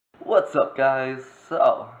What's up, guys?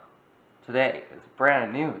 So, today is a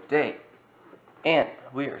brand new day, and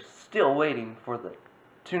we are still waiting for the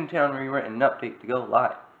Toontown Rewritten update to go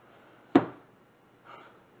live.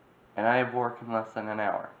 And I have work in less than an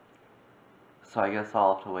hour, so I guess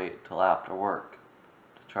I'll have to wait till after work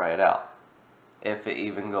to try it out, if it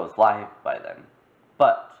even goes live by then.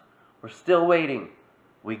 But, we're still waiting.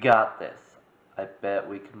 We got this. I bet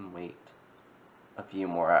we can wait a few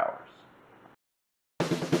more hours.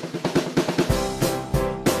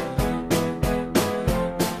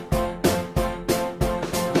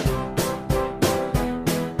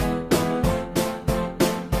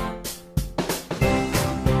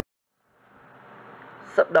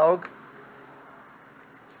 Sup, dog?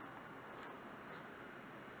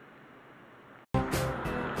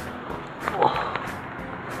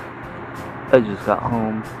 I just got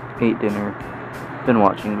home, ate dinner, been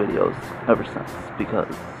watching videos ever since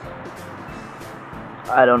because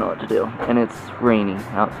I don't know what to do, and it's raining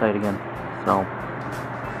outside again, so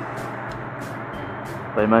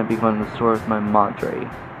but I might be going to the store with my madre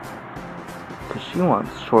because she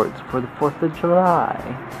wants shorts for the 4th of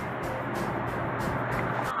July.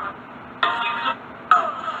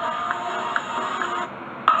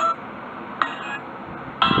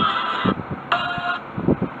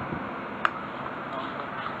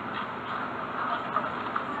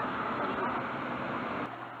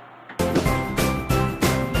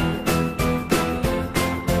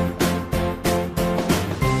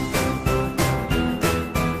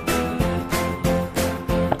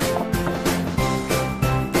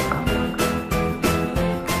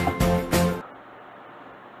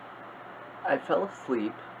 I fell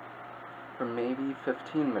asleep for maybe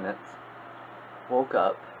 15 minutes, woke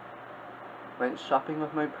up, went shopping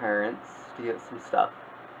with my parents to get some stuff,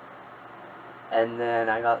 and then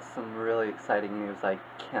I got some really exciting news I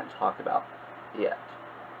can't talk about yet,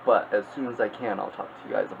 but as soon as I can, I'll talk to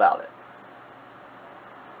you guys about it.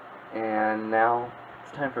 And now,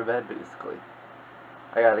 it's time for bed, basically.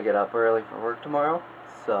 I gotta get up early for work tomorrow,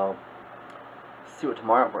 so, see what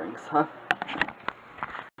tomorrow brings, huh?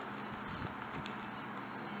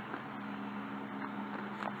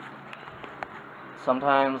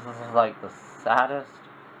 Sometimes this is like the saddest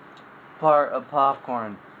part of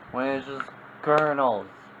popcorn, when it's just kernels.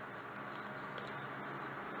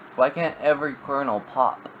 Why can't every kernel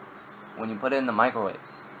pop when you put it in the microwave?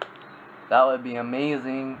 That would be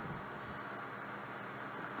amazing.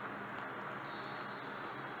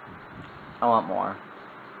 I want more,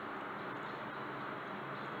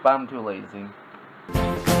 but I'm too lazy.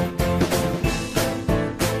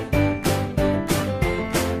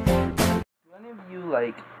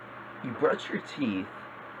 Like, you brush your teeth,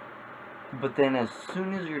 but then as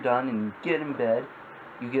soon as you're done and you get in bed,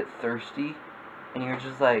 you get thirsty, and you're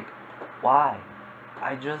just like, why?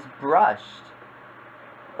 I just brushed.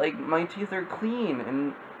 Like, my teeth are clean,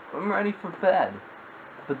 and I'm ready for bed.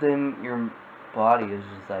 But then your body is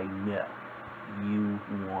just like, no, you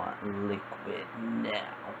want liquid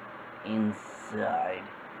now, inside.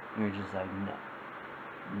 And you're just like,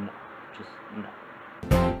 no, just no.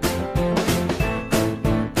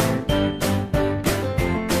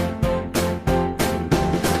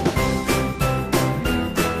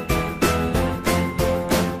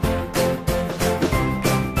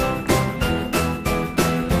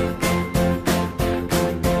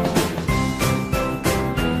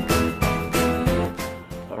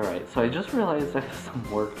 So I just realized I have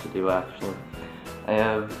some work to do, actually.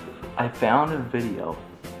 I found a video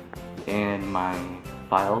in my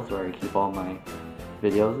files where I keep all my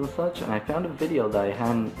videos and such, and I found a video that I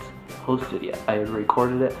hadn't posted yet. I had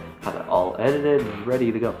recorded it, had it all edited and ready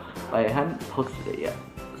to go, but I hadn't posted it yet.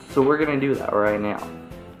 So we're gonna do that right now,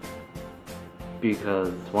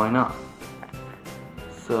 because why not?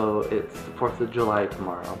 So it's the 4th of July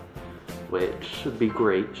tomorrow, which should be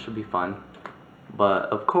great, should be fun. But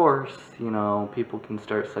of course, you know, people can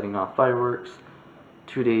start setting off fireworks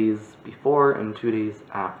 2 days before and 2 days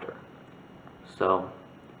after. So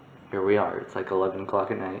here we are. It's like 11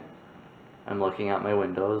 o'clock at night. I'm looking out my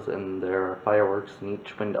windows and there are fireworks in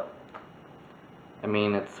each window. I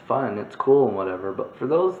mean, it's fun, it's cool and whatever, but for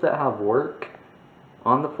those that have work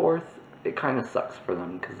on the 4th, it kind of sucks for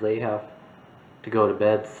them because they have to go to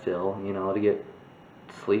bed still, you know, to get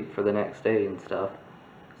sleep for the next day and stuff.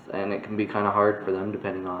 And it can be kind of hard for them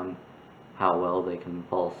depending on how well they can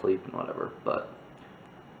fall asleep and whatever, but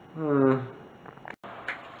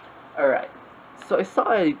alright, so I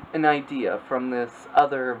saw an idea from this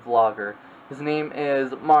other vlogger. His name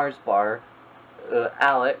is Marsbar.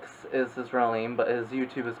 Alex is his real name, but his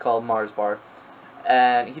YouTube is called Marsbar,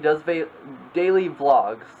 and he does daily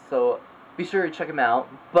vlogs, so be sure to check him out.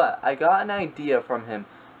 But I got an idea from him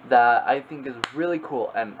that I think is really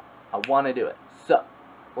cool, and I want to do it. So,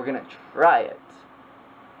 we're going to try it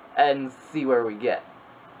and see where we get.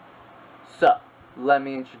 So, let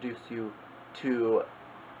me introduce you to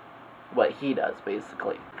what he does,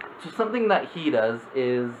 basically. So something that he does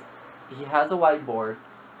is he has a whiteboard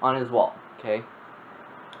on his wall, okay?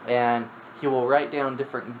 And he will write down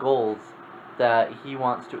different goals that he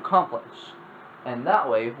wants to accomplish. And that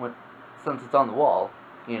way, since it's on the wall,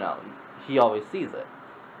 you know, he always sees it.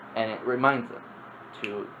 And it reminds him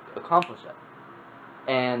to accomplish it.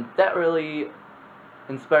 And that really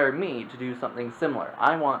inspired me to do something similar.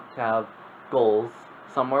 I want to have goals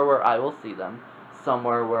somewhere where I will see them,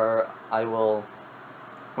 somewhere where I will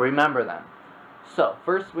remember them. So,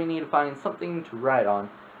 first we need to find something to write on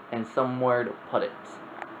and somewhere to put it.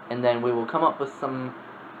 And then we will come up with some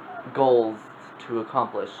goals to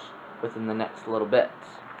accomplish within the next little bit.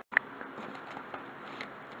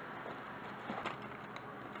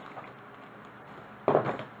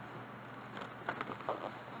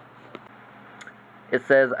 It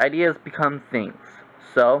says, ideas become things.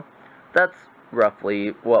 So, that's roughly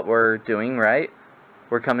what we're doing, right?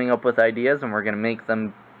 We're coming up with ideas and we're going to make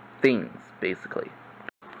them things, basically.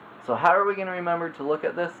 So how are we going to remember to look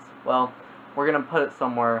at this? Well, we're going to put it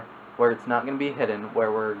somewhere where it's not going to be hidden,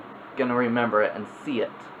 where we're going to remember it and see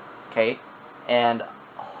it, okay? And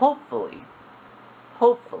hopefully,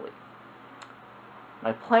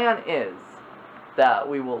 my plan is that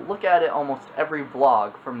we will look at it almost every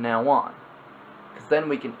vlog from now on. Because then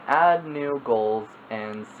we can add new goals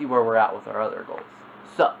and see where we're at with our other goals.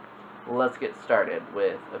 So, let's get started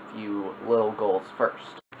with a few little goals first.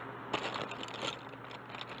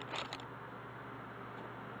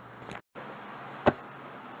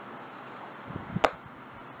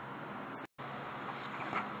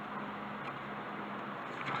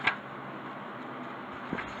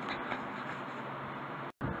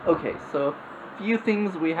 Okay, so a few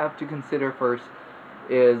things we have to consider first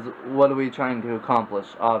is what are we trying to accomplish,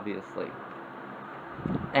 obviously,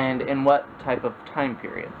 and in what type of time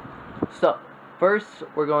period. So, first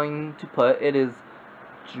we're going to put, it is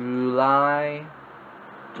July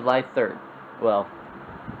 3rd. Well,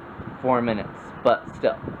 4 minutes, but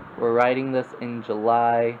still, we're writing this in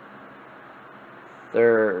July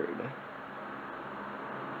 3rd,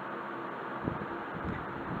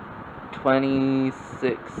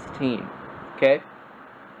 2016, okay?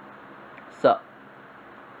 So,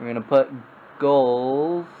 we're going to put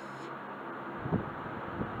goals,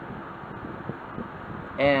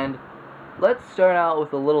 and let's start out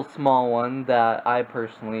with a little small one that I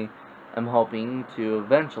personally am hoping to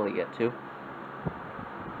eventually get to.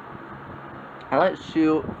 And let's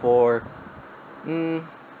shoot for, should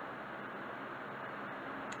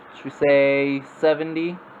we say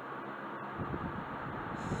 70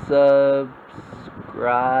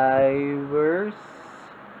 subscribers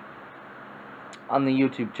on the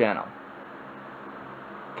YouTube channel.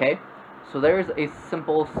 Okay, so there's a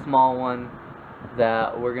simple small one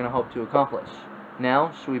that we're gonna hope to accomplish.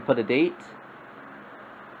 Now, should we put a date,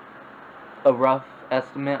 a rough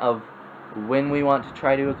estimate of when we want to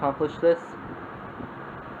try to accomplish this?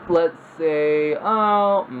 Let's say,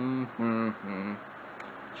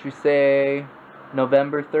 should we say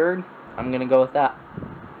November 3rd? I'm gonna go with that.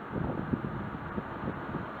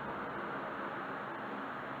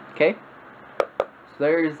 Okay, so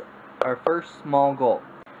there's our first small goal.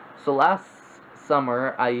 So last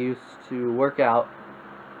summer I used to work out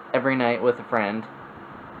every night with a friend,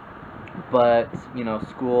 but you know,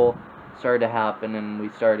 school started to happen and we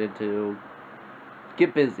started to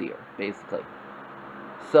get busier, basically.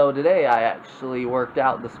 So today I actually worked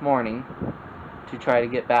out this morning to try to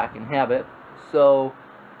get back in habit. So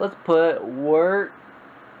let's put work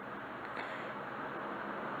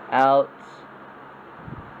out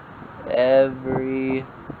every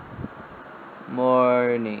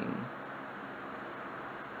morning.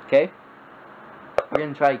 Okay? We're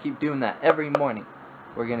going to try to keep doing that every morning.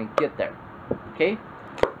 We're going to get there. Okay?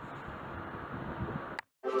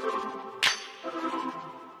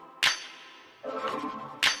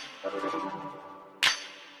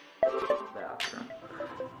 Bathroom.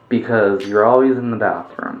 Because you're always in the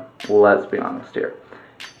bathroom. Let's be honest here.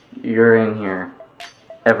 You're in here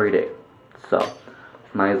every day. So,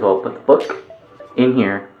 might as well put the book in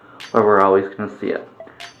here where we're always going to see it.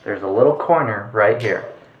 There's a little corner right here.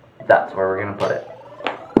 That's where we're going to put it.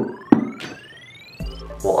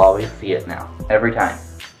 We'll always see it now. Every time.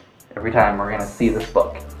 Every time we're going to see this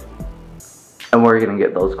book. And we're going to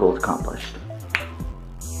get those goals accomplished.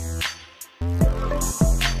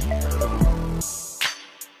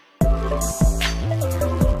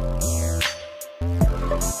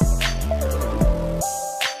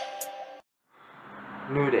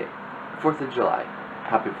 New day. 4th of July.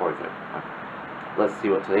 Happy 4th, everyone. Let's see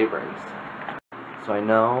what today brings. So I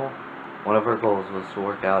know one of our goals was to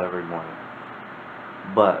work out every morning.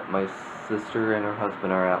 But my sister and her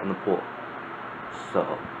husband are out in the pool. So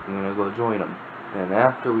I'm gonna go join them. And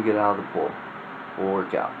after we get out of the pool, we'll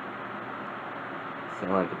work out.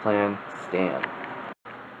 Sound like a plan? Stand.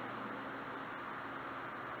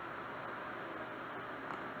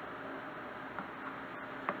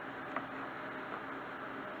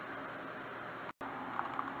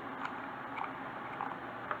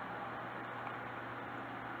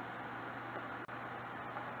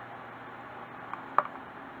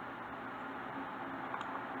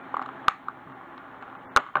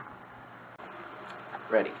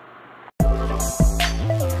 Ready.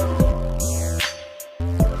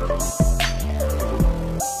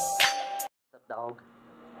 Sup, dog?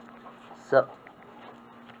 Sup?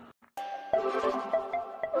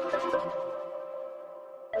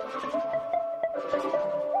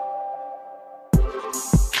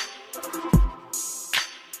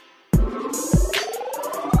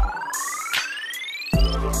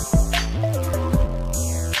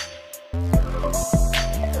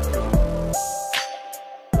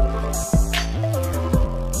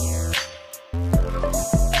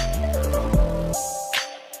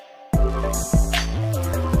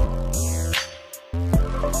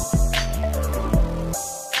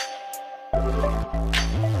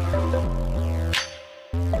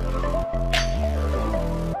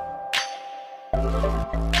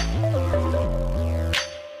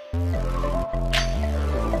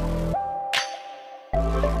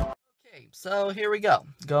 So here we go.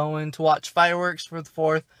 Going to watch fireworks for the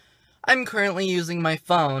 4th. I'm currently using my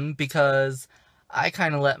phone because I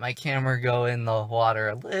kind of let my camera go in the water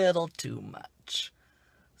a little too much.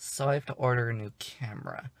 So I have to order a new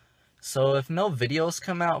camera. So if no videos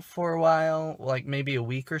come out for a while, like maybe a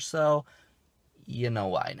week or so, you know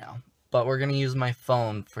why now. But we're going to use my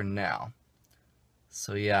phone for now.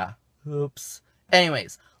 So yeah. Oops.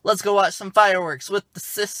 Anyways, let's go watch some fireworks with the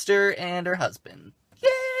sister and her husband.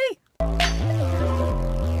 Yay!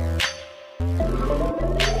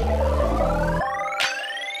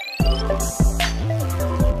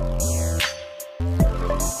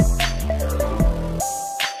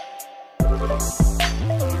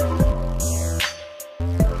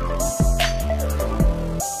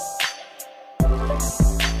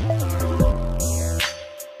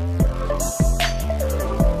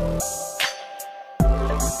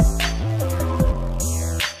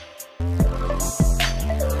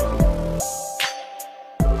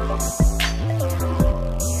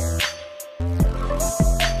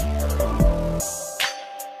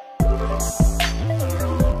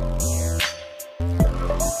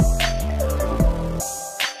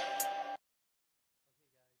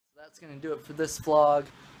 That's gonna do it for this vlog.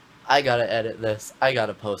 I gotta edit this. I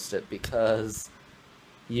gotta post it because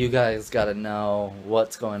you guys gotta know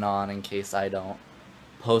what's going on in case I don't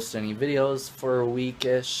post any videos for a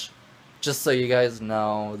weekish. Just so you guys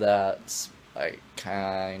know that I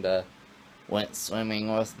kinda went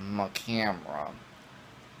swimming with my camera.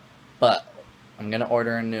 But I'm gonna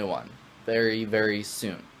order a new one very, very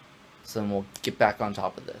soon. So then we'll get back on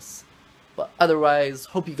top of this. But otherwise,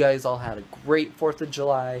 hope you guys all had a great 4th of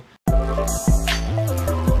July.